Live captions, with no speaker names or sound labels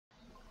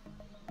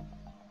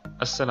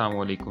Assalamu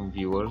alaikum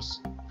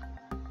viewers.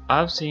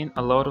 I've seen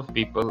a lot of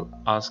people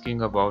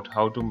asking about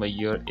how to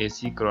measure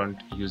AC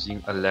current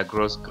using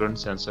Allegro's current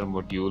sensor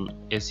module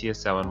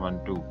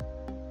ACS712.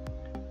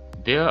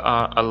 There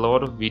are a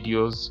lot of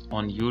videos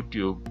on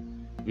YouTube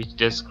which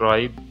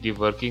describe the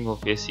working of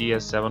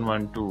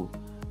ACS712,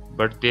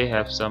 but they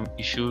have some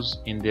issues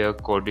in their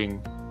coding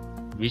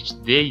which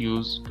they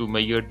use to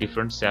measure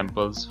different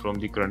samples from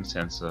the current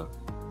sensor.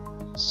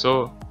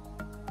 So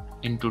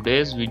in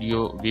today's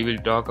video, we will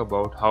talk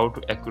about how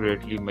to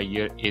accurately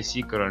measure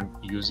AC current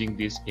using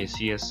this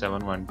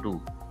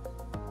ACS712.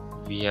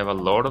 We have a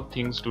lot of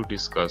things to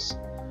discuss,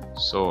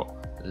 so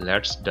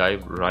let's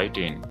dive right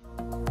in.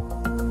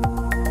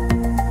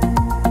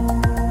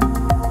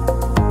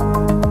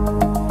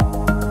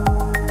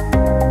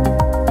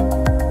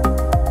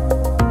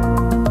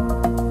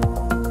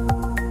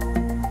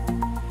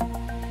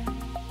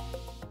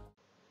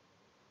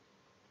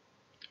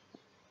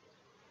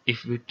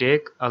 If we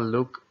take a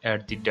look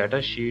at the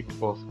datasheet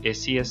of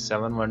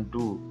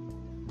ACS712,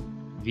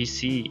 we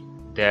see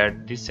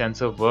that this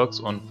sensor works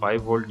on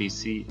 5V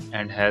DC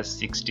and has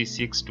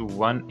 66 to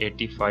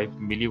 185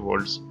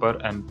 mV per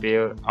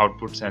ampere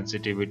output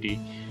sensitivity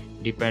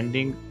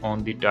depending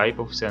on the type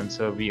of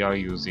sensor we are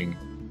using.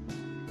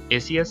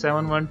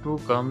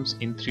 ACS712 comes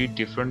in three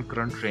different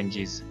current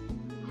ranges: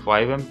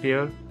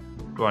 5A,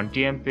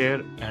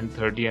 20A and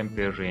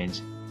 30A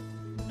range,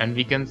 and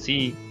we can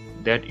see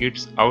that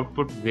its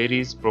output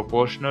varies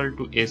proportional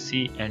to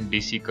AC and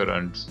DC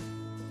currents.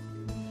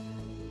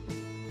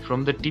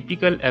 From the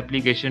typical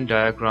application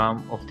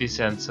diagram of the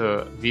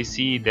sensor, we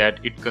see that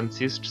it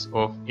consists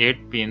of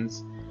 8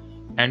 pins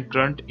and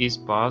current is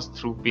passed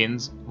through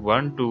pins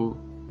 1, 2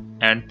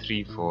 and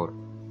 3, 4.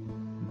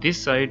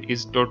 This side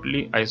is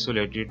totally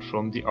isolated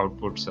from the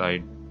output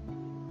side.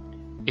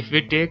 If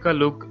we take a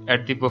look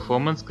at the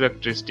performance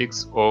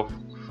characteristics of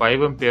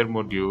 5A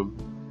module,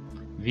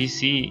 we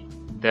see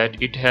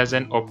that it has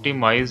an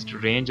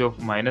optimized range of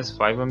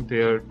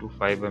 -5A to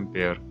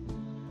 5A,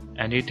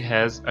 and it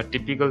has a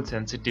typical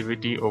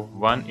sensitivity of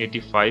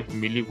 185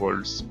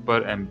 mV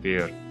per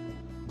ampere.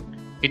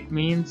 It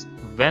means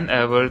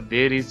whenever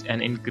there is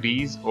an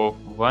increase of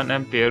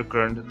 1A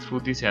current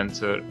through the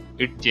sensor,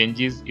 it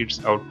changes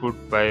its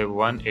output by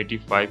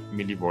 185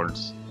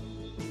 mV.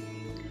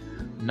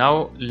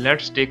 Now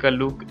let's take a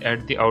look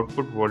at the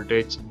output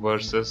voltage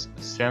versus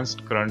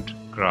sensed current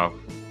graph.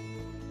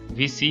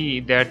 We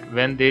see that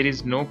when there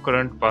is no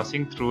current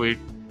passing through it,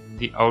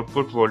 the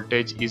output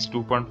voltage is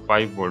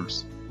 2.5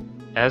 volts.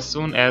 As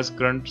soon as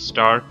current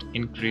starts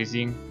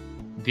increasing,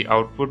 the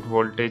output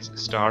voltage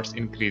starts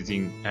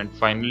increasing and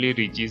finally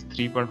reaches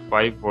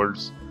 3.5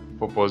 volts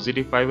for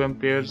positive 5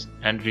 amperes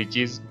and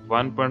reaches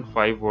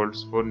 1.5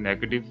 volts for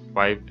negative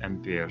 5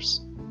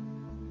 amperes.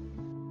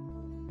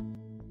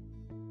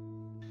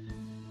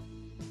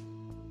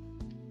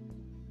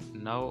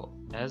 Now,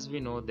 as we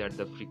know that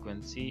the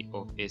frequency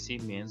of AC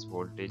mains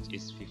voltage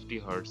is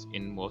 50 Hz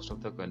in most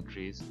of the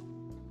countries,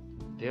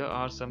 there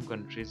are some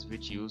countries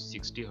which use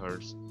 60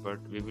 Hz, but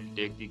we will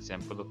take the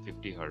example of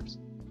 50 Hz.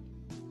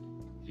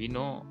 We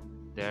know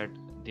that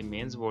the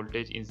mains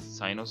voltage is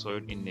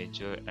sinusoid in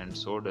nature and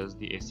so does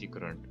the AC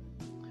current.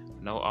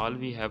 Now all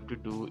we have to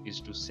do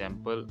is to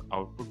sample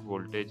output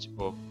voltage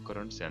of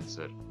current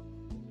sensor.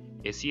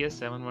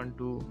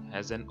 ACS712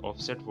 has an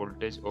offset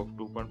voltage of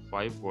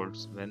 2.5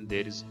 volts when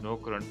there is no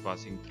current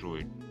passing through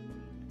it.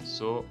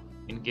 So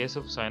in case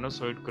of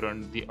sinusoid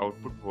current, the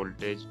output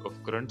voltage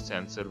of current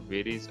sensor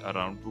varies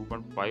around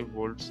 2.5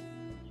 volts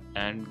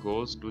and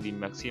goes to the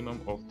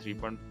maximum of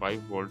 3.5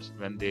 volts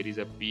when there is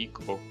a peak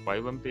of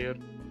 5 ampere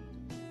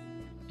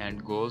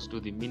and goes to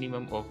the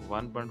minimum of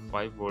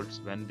 1.5 volts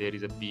when there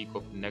is a peak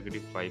of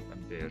negative 5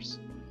 amperes.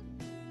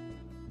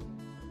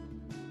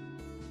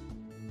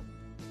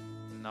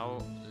 Now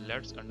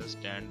let's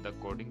understand the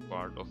coding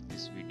part of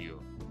this video.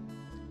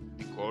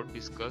 The code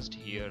discussed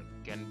here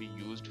can be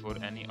used for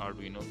any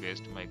Arduino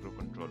based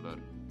microcontroller.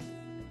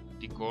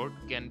 The code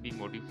can be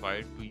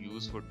modified to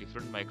use for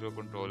different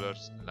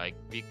microcontrollers like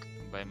PIC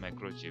by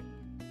Microchip.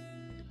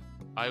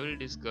 I will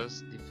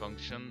discuss the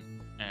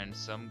function and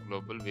some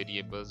global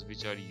variables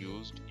which are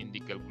used in the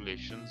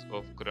calculations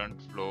of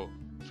current flow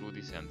through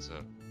the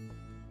sensor.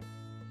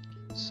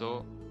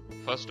 So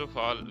first of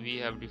all, we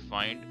have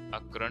defined a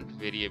current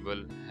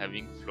variable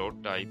having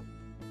float type,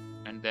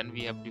 and then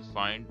we have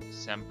defined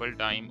sample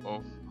time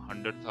of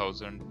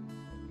 100,000,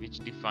 which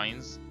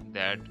defines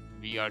that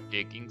we are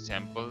taking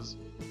samples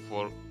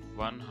for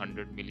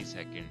 100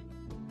 millisecond,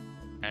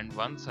 and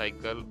one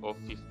cycle of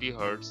 50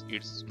 Hz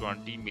is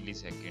 20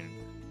 millisecond.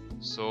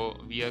 So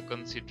we are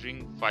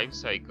considering 5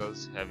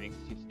 cycles having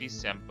 50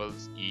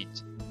 samples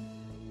each,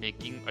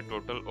 making a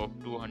total of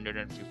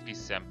 250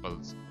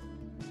 samples.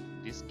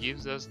 This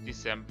gives us the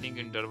sampling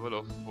interval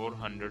of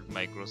 400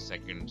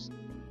 microseconds.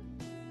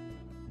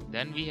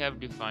 Then we have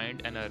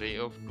defined an array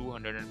of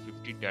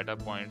 250 data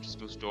points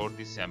to store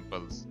the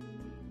samples.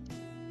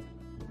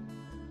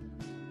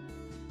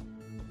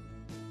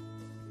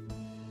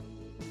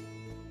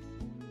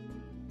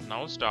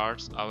 Now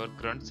starts our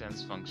current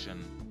sense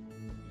function.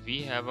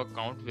 We have a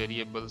count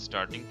variable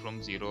starting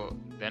from 0,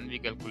 then we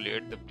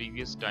calculate the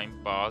previous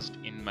time passed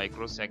in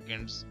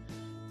microseconds,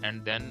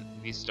 and then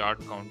we start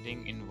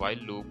counting in while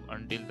loop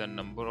until the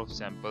number of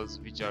samples,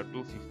 which are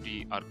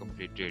 250, are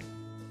completed.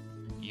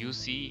 You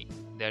see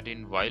that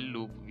in while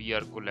loop we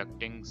are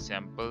collecting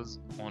samples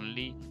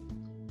only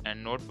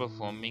and not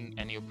performing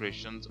any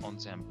operations on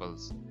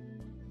samples.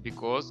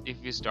 Because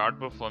if we start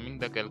performing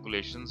the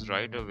calculations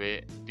right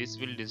away, this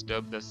will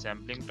disturb the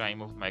sampling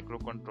time of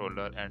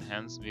microcontroller and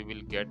hence we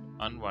will get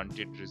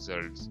unwanted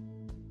results.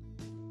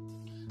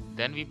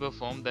 Then we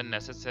perform the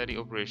necessary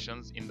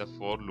operations in the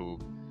for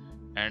loop,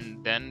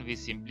 and then we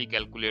simply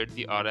calculate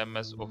the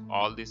RMS of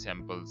all the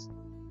samples.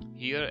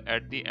 Here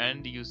at the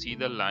end you see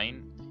the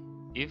line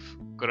if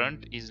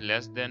current is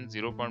less than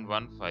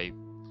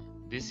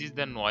 0.15. This is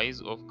the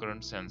noise of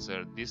current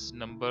sensor. This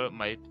number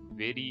might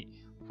vary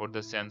for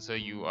the sensor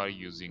you are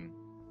using.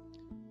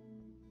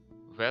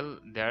 Well,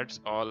 that's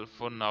all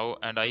for now,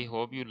 and I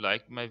hope you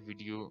liked my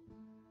video.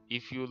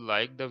 If you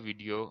liked the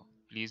video,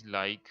 please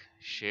like,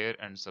 share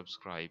and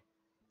subscribe.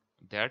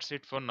 That's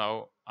it for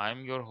now.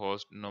 I'm your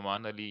host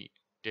Noman Ali.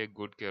 Take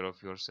good care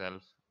of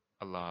yourself.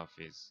 Allah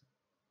Hafiz.